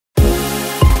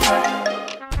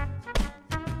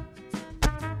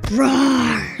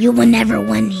Roar! You will never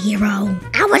win, hero.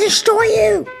 I will destroy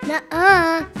you.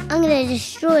 Nuh-uh. I'm gonna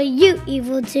destroy you,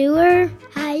 evildoer.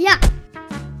 Hiya!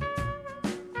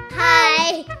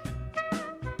 Hi!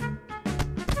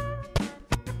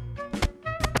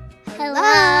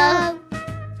 Hello?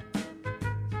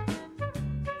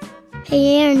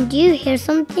 Hey, Aaron, do you hear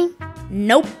something?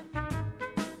 Nope.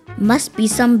 Must be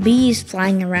some bees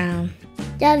flying around.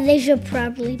 Yeah, they should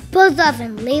probably buzz off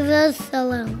and leave us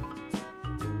alone.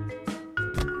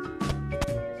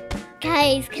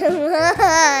 Guys, come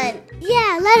on!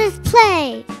 Yeah, let us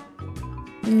play!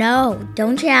 No,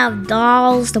 don't you have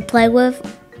dolls to play with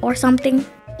or something?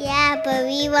 Yeah, but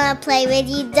we want to play with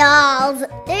you dolls.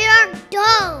 They aren't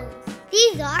dolls.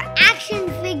 These are action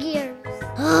figures.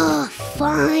 Oh,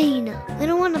 fine. I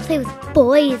don't want to play with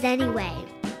boys anyway.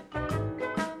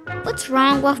 What's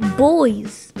wrong with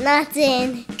boys?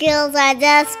 Nothing. Girls are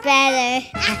just better.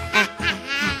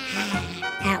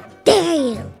 How dare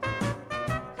you?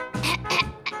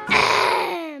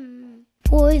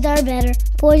 Boys are better.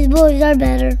 Boys are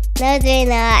better. No, they're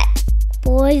not.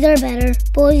 Boys are better.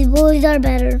 Boys are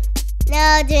better.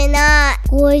 No, they're not.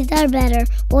 Boys are better.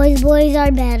 Boys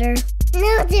are better.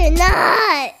 No, they're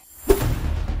not.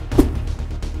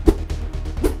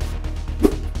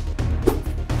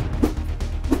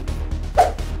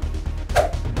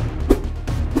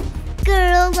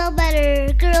 Girls are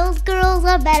better. Girls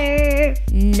are better.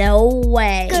 No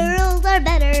way. Girls are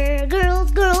better.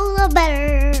 Girls are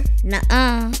better.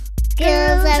 Nuh-uh.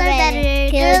 Girls are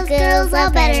better. Girls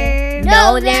are better.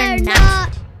 No, they're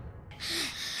not.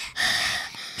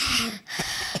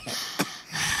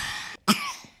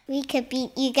 We could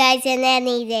beat you guys in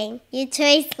anything. Your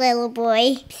choice, little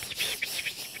boy.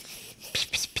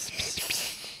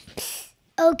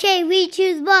 Okay, we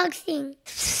choose boxing.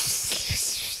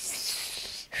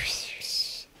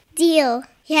 Deal.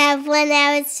 You have 1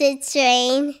 hour to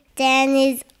train. Dan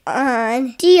is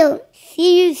on. Deal.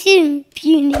 See you soon,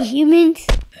 puny humans.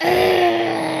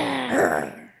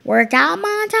 Workout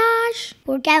montage?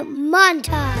 Workout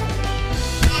montage.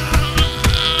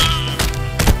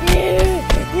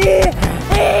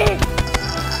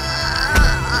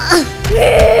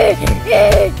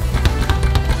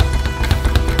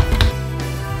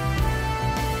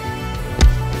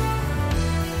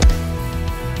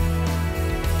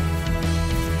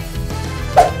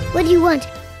 What do you want?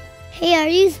 Hey, are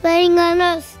you spying on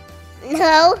us?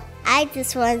 No, I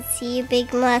just want to see your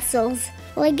big muscles.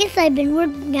 Well, I guess I've been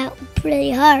working out pretty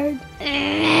hard.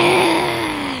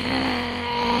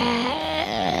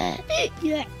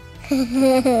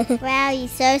 Wow, you're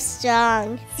so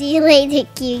strong. See you later,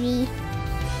 cutie.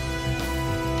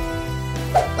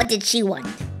 What did she want?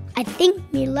 I think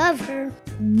we love her.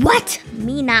 What?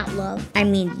 Me not love? I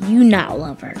mean, you not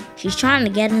love her. She's trying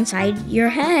to get inside your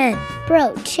head.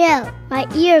 Bro, chill. My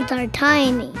ears are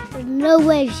tiny. There's no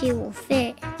way she will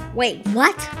fit. Wait,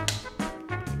 what?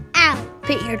 Ow.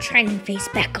 Put your training face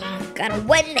back on. Gotta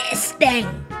win this thing.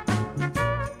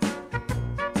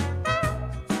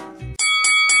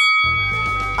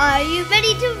 Are you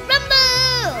ready to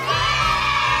rumble?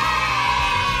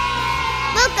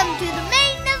 Welcome to the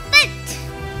main event.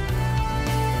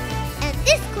 In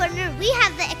this corner, we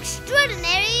have the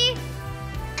extraordinary,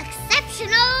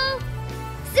 exceptional,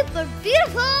 super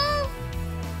beautiful,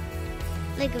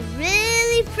 like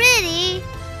really pretty,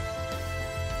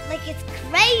 like it's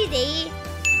crazy.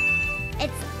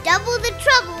 It's double the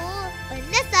trouble,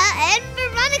 Vanessa and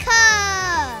Veronica.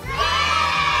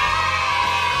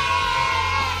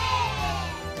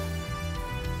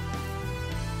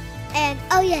 And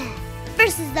oh yeah,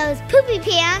 versus those poopy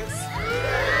pants.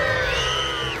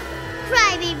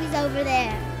 Crybabies over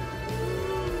there.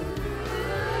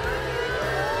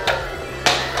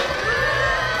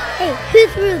 Hey, who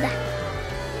threw that?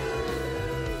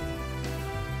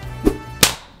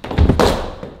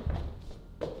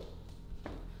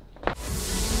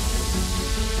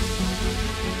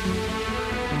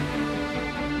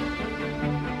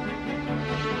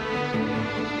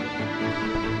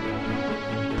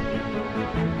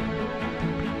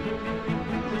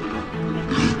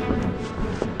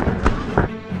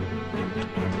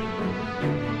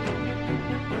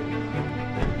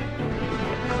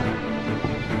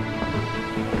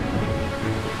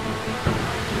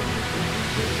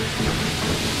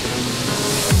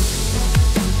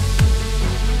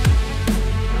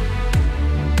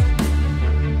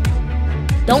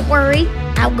 Don't worry,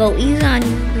 I'll go easy on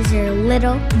you because you're a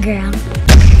little girl.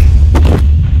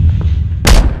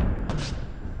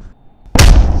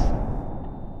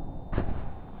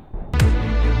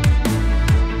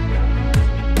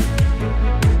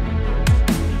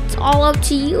 It's all up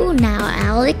to you now,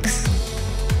 Alex.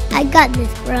 I got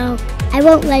this, bro. I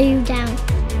won't let you down.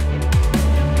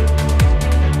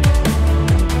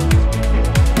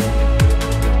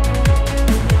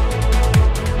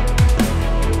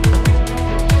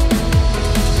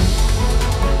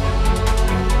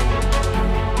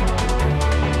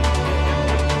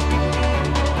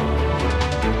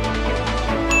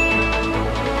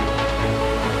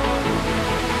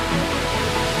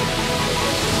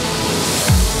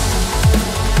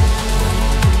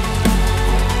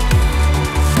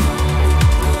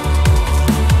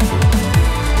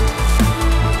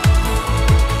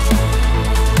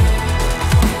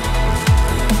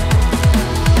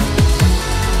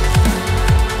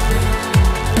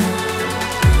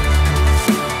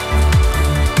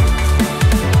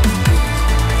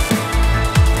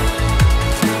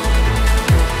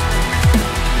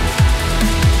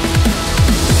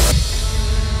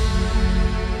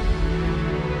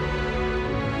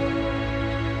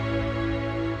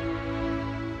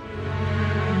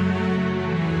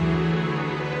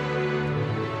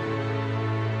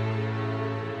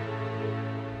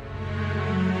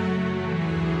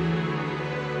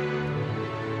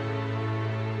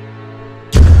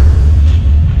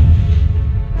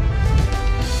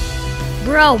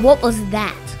 Bro, what was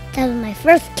that? That was my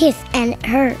first kiss and it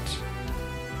hurt.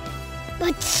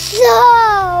 But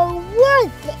so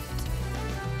worth it.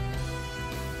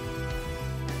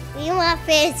 We want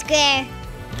fair square.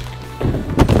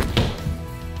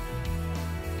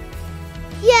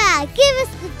 Yeah, give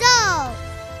us the doll.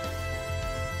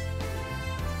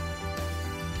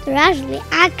 They're actually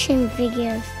action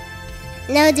figures.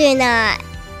 No, they're not.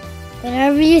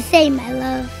 Whatever you say, my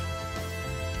love.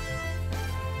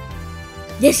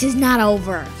 This is not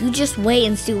over. You just wait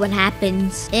and see what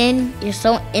happens in You're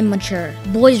So Immature,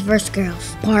 Boys vs.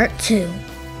 Girls, Part 2.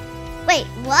 Wait,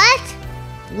 what?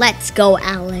 Let's go,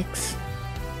 Alex.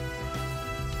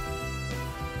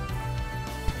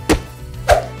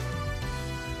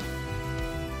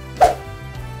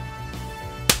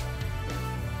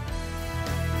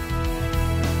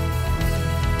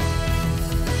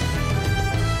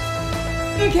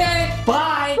 Okay,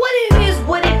 bye.